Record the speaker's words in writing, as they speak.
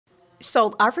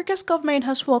South Africa's government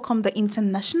has welcomed the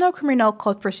International Criminal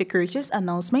Court prosecutor's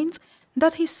announcement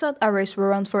that he sought arrest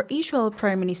warrant for Israel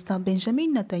Prime Minister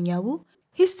Benjamin Netanyahu,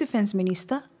 his defense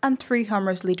minister, and 3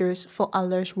 Hamas leaders for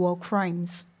alleged war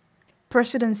crimes.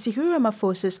 President Cyril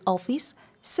Ramaphosa's office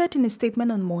said in a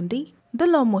statement on Monday, the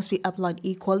law must be applied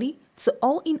equally to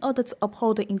all in order to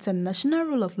uphold the international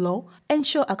rule of law,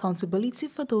 ensure accountability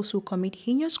for those who commit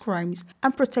heinous crimes,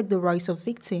 and protect the rights of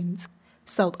victims.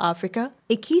 South Africa,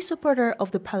 a key supporter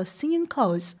of the Palestinian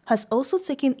cause, has also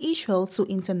taken Israel to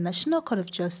International Court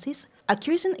of Justice,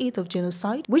 accusing it of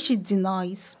genocide, which it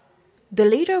denies. The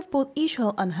leader of both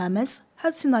Israel and Hamas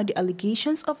has denied the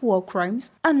allegations of war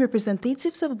crimes, and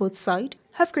representatives of both sides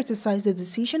have criticized the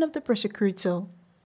decision of the prosecutor.